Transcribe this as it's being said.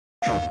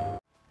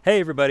Hey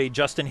everybody,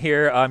 Justin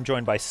here. I'm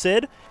joined by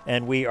Sid,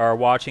 and we are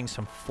watching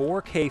some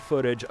 4K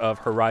footage of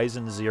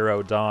Horizon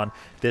Zero Dawn.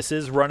 This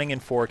is running in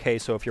 4K,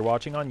 so if you're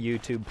watching on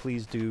YouTube,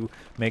 please do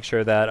make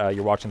sure that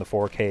you're watching the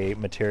 4K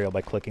material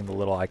by clicking the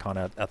little icon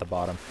at the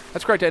bottom.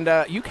 That's correct, and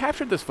you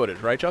captured this footage,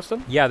 right,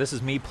 Justin? Yeah, this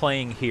is me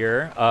playing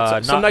here.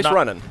 Some nice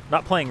running.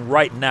 Not playing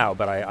right now,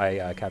 but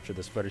I captured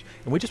this footage.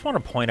 And we just want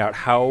to point out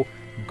how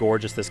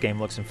gorgeous this game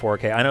looks in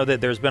 4K. I know that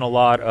there's been a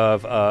lot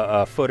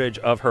of footage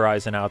of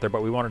Horizon out there,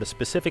 but we wanted to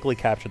specifically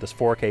capture this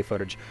 4K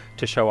footage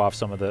to show off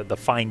some of the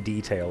fine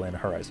detail in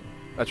Horizon.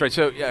 That's right.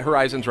 So yeah,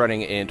 Horizon's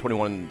running in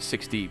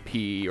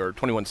 2160p or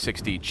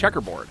 2160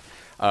 checkerboard,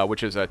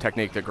 which is a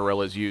technique that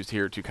Guerrilla's used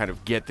here to kind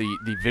of get the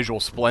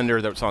visual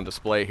splendor that's on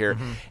display here.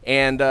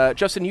 And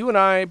Justin, you and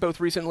I both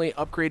recently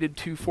upgraded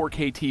to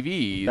 4K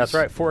TVs. That's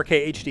right,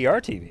 4K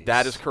HDR TVs.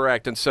 That is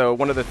correct. And so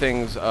one of the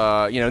things, you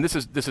know, and this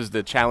is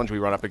the challenge we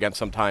run up against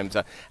sometimes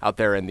out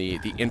there in the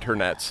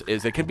internets,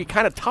 is it can be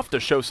kind of tough to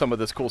show some of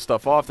this cool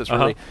stuff off, this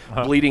really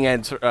bleeding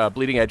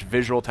edge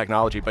visual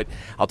technology. But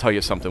I'll tell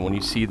you something, when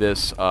you see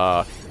this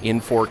in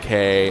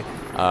 4K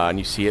and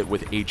you see it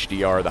with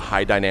HDR, the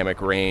high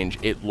dynamic range,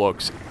 it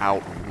looks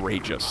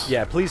outrageous.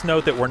 Yeah, please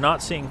note that we're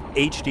not seeing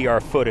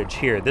HDR footage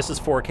here. This is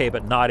 4K,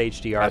 but not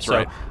HDR. That's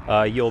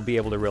right. You'll be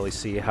able to really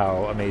see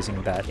how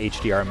amazing that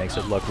HDR makes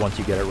it look once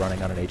you get it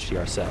running on an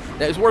HDR set.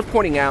 Now, it's worth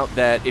pointing out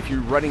that if you're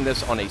running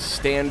this on a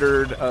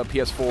standard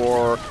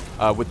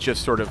PS4 with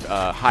just sort of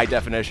high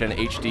definition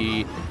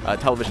HD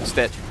television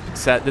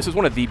set, this is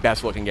one of the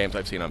best looking games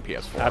I've seen on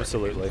PS4.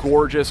 Absolutely.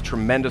 Gorgeous,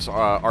 tremendous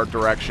art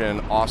direction,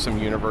 awesome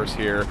universe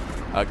here,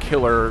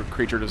 killer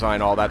creature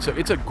design, all that. So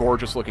it's a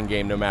gorgeous looking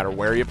game no matter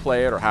where you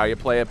play it or how you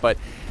play it, but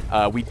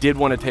we did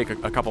want to take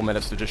a couple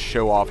minutes to just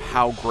show off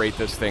how great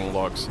this thing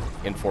looks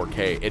in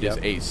 4K. It is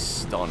a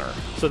stunner.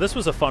 So this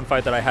was a fun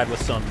fight that I had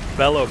with some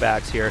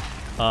bellowbacks here.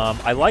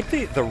 I like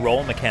the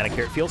roll mechanic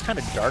here. It feels kind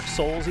of Dark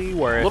Souls-y,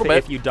 where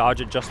if you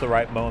dodge at just the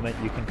right moment,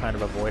 you can kind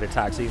of avoid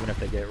attacks, even if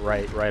they get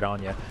right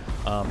on you.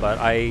 But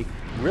I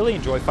really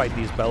enjoy fighting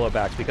these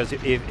bellowbacks because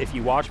if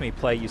you watch me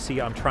play, you see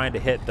I'm trying to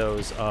hit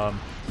those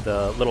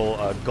the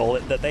little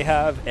gullet that they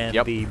have and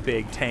the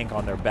big tank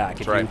on their back.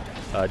 If you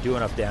do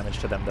enough damage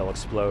to them, they'll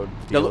explode,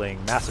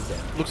 dealing massive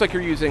damage. Looks like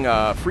you're using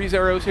freeze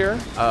arrows here.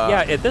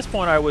 Yeah, at this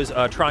point I was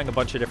trying a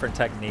bunch of different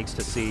techniques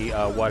to see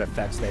what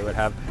effects they would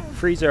have.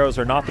 Freeze arrows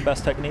are not the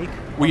best technique.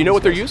 Well, you know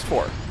what they're used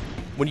for.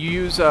 When you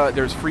use,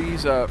 there's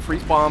freeze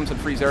bombs and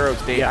freeze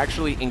arrows, they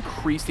actually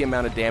increase the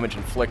amount of damage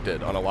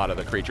inflicted on a lot of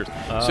the creatures.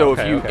 So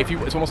if you,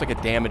 it's almost like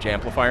a damage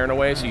amplifier in a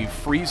way. So you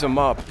freeze them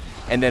up,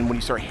 and then when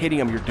you start hitting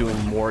them, you're doing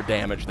more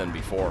damage than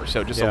before.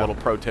 So just a little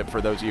pro tip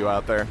for those of you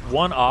out there.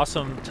 One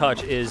awesome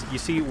touch is, you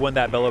see when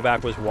that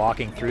bellowback was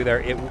walking through there,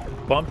 it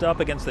bumped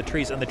up against the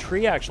trees, and the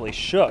tree actually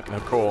shook. Oh,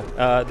 cool.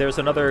 There's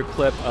another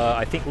clip,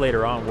 I think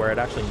later on, where it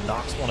actually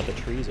knocks one of the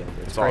trees over.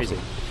 It's crazy.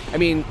 Awesome. I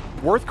mean,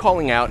 worth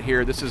calling out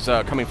here, this is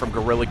coming from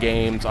Guerrilla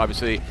Games,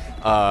 obviously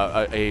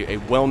a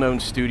well-known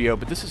studio,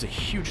 but this is a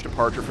huge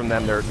departure from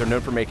them. They're known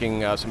for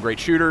making some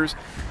great shooters.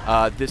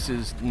 This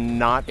is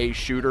not a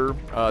shooter.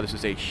 This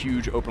is a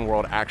huge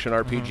open-world action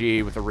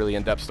RPG with a really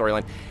in-depth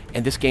storyline,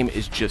 and this game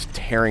is just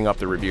tearing up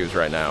the reviews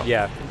right now.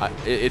 Yeah.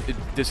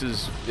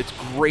 It's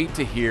great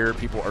to hear.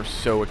 People are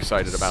so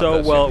excited about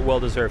this. So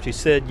well-deserved. You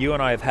said you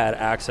and I have had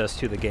access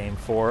to the game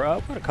for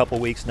a couple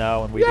weeks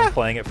now, and we've been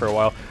playing it for a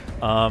while.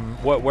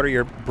 What are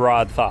your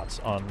broad thoughts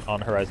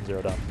on Horizon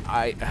Zero Dawn?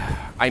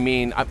 I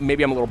mean,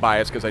 maybe I'm a little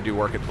biased because I do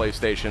work at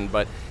PlayStation,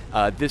 but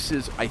this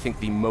is, I think,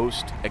 the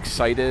most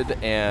excited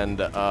and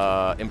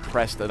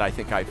impressed that I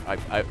think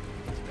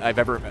I've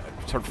ever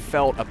sort of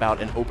felt about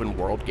an open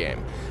world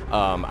game.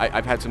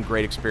 I've had some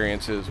great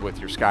experiences with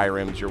your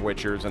Skyrims, your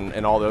Witchers,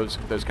 and all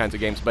those kinds of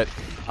games, but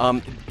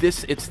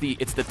it's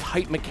the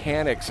tight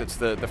mechanics, it's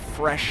the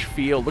fresh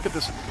feel. Look at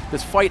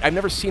this fight. I've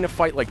never seen a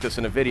fight like this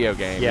in a video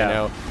game. You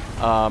know,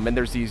 and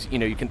there's these, you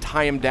know, you can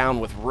tie them down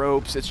with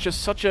ropes. It's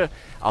just such the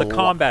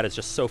combat is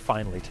just so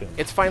finely tuned.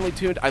 It's finely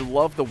tuned. I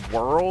love the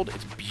world.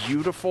 It's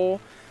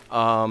beautiful.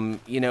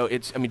 You know,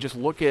 I mean, just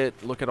look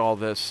at all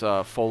this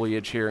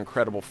foliage here,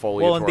 incredible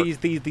foliage. Well,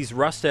 and these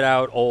rusted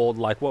out old,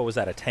 like, what was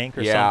that, a tank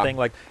or something?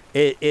 Like,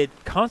 it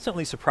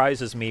constantly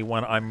surprises me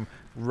when I'm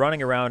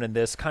running around in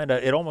this kind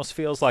of, it almost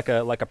feels like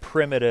a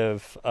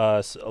primitive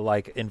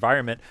like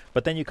environment,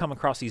 but then you come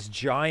across these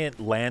giant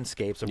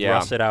landscapes of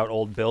rusted out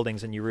old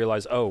buildings, and you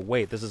realize, oh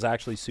wait, this is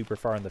actually super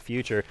far in the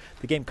future.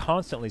 The game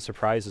constantly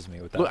surprises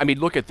me with that. Look, I mean,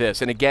 look at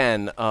this, and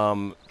again,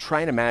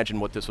 try and imagine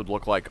what this would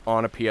look like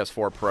on a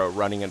PS4 Pro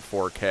running in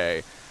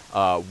 4K.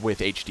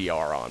 With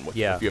HDR on, if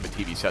you have a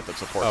TV set that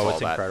supports all that. Oh,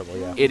 it's incredible,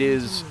 yeah. It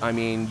is, I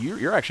mean,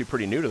 you're actually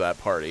pretty new to that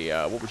party.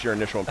 What was your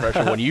initial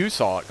impression when you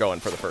saw it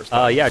going for the first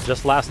time? Yeah,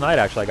 just last night,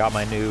 actually, I got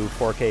my new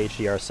 4K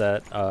HDR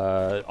set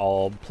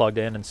all plugged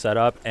in and set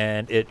up,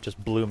 and it just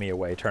blew me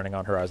away turning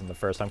on Horizon the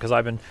first time, because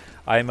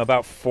I'm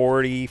about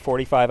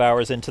 45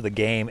 hours into the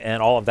game,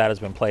 and all of that has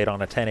been played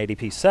on a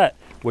 1080p set,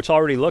 which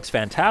already looks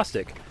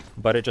fantastic,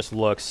 but it just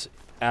looks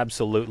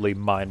absolutely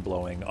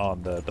mind-blowing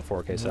on the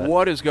 4K set.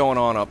 What is going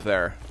on up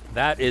there?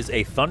 That is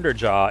a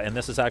Thunderjaw, and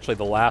this is actually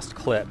the last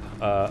clip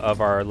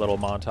of our little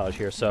montage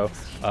here. So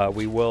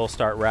we will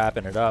start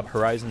wrapping it up.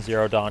 Horizon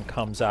Zero Dawn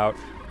comes out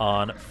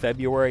on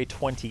February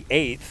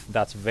 28th.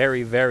 That's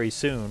very, very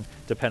soon,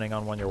 depending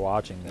on when you're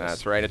watching this.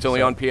 That's right. It's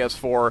only on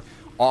PS4.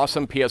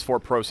 Awesome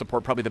PS4 Pro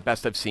support, probably the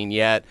best I've seen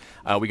yet.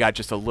 We got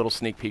just a little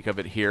sneak peek of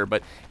it here,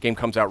 but game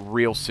comes out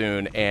real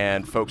soon,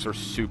 and folks are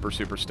super,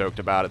 super stoked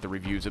about it. The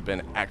reviews have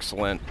been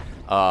excellent.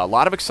 A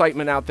lot of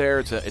excitement out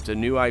there. It's a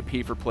new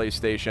IP for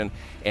PlayStation,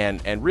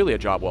 and really a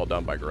job well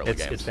done by Guerrilla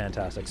Games. It's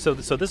fantastic. So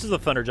this is the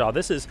Thunderjaw.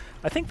 This is,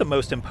 I think, the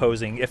most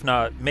imposing, if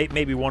not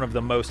maybe one of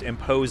the most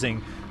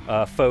imposing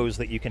foes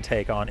that you can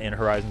take on in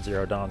Horizon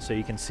Zero Dawn. So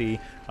you can see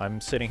I'm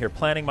sitting here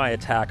planning my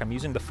attack. I'm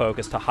using the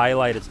focus to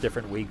highlight its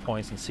different weak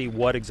points and see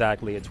what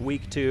exactly it's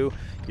weak to.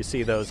 You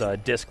see those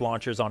disc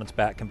launchers on its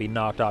back can be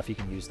knocked off. You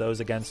can use those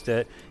against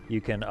it.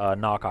 You can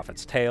knock off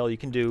its tail. You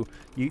can do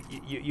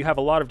you have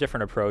a lot of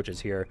different approaches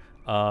here.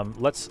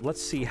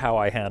 Let's see how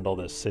I handle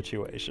this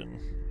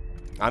situation.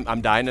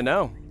 I'm dying to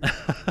know.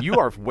 You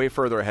are way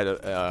further ahead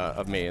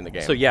of me in the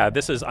game. So yeah,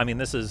 this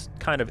is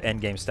kind of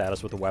end game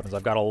status with the weapons.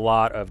 I've got a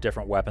lot of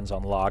different weapons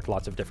unlocked,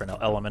 lots of different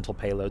elemental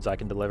payloads I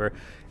can deliver,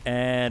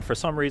 and for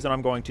some reason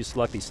I'm going to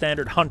select the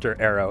standard hunter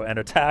arrow and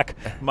attack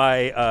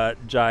my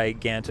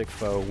gigantic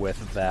foe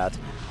with that,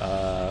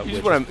 which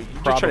is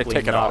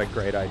probably not a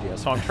great idea.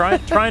 So I'm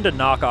trying to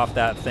knock off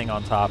that thing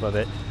on top of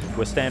it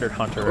with standard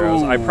hunter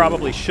arrows. I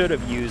probably should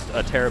have used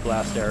a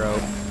Terrablast arrow,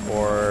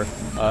 or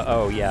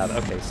oh yeah,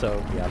 okay,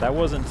 so yeah, that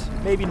wasn't,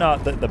 maybe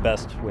not the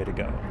best way to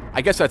go.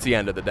 I guess that's the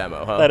end of the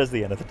demo, huh? That is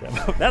the end of the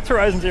demo. That's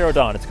Horizon Zero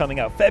Dawn. It's coming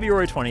out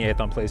February 28th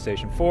on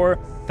PlayStation 4.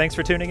 Thanks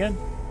for tuning in.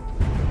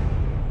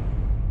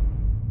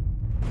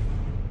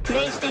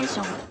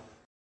 PlayStation.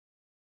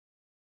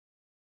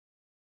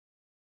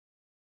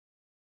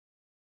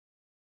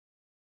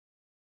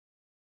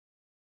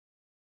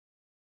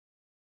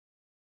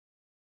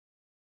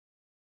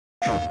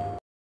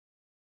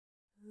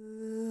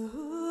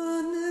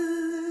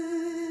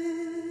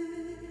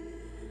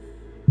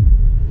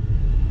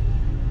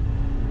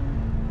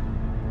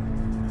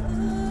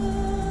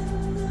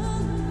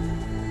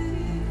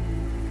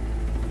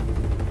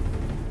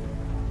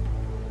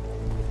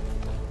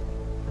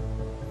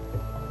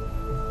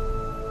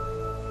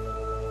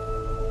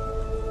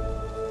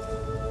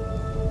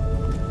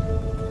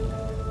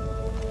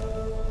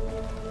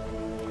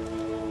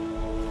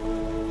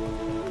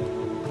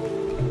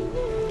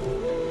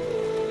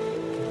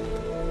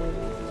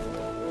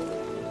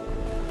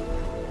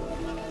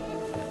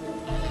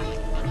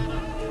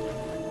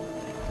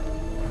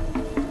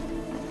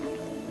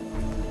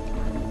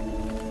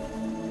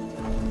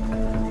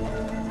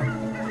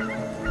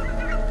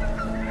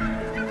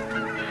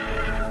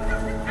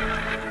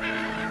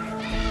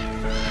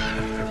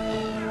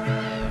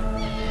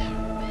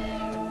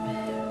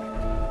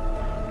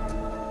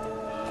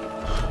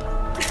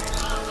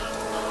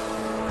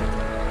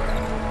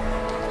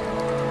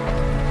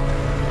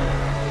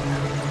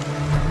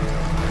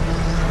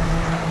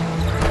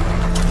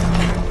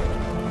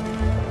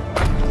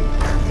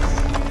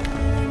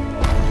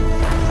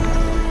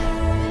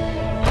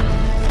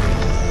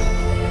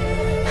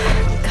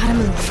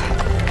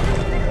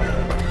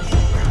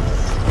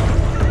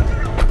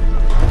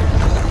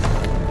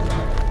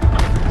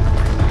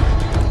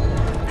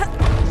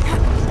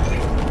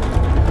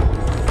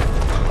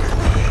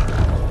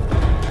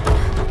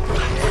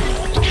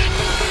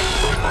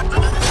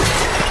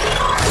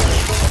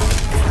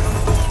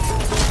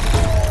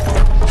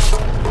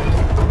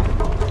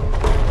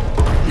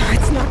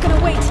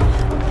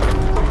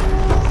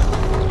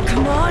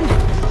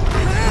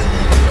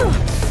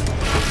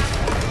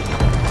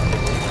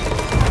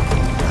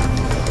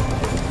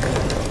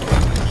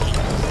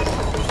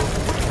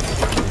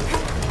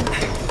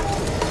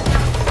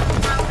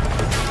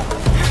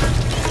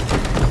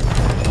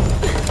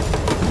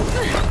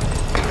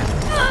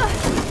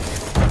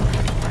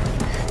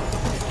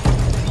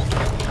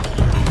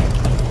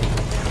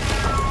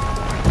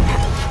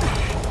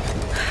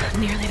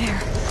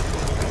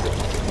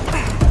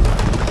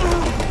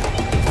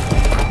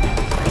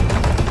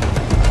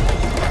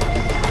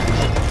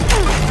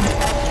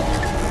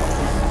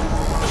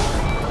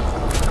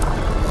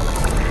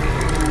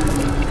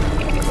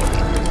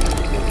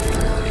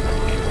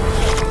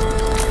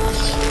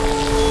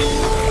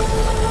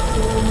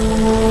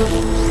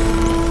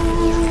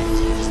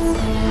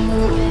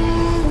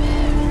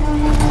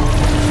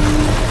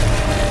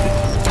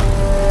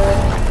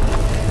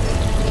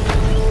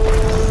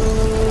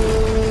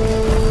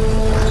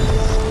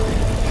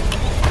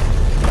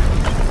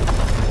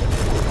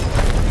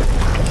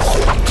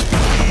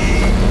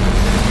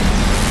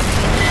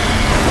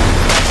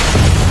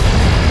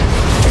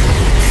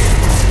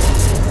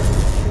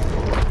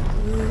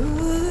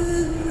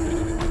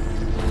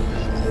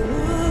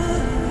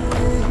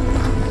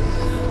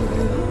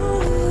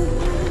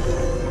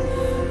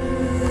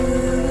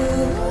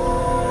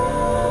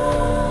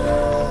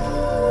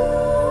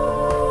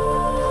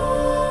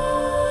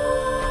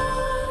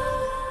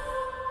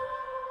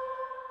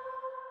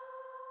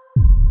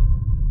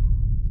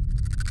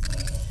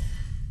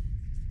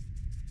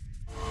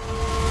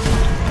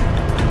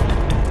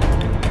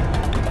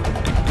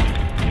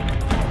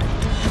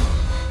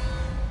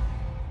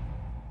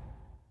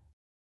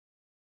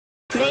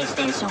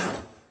 テンショ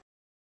ン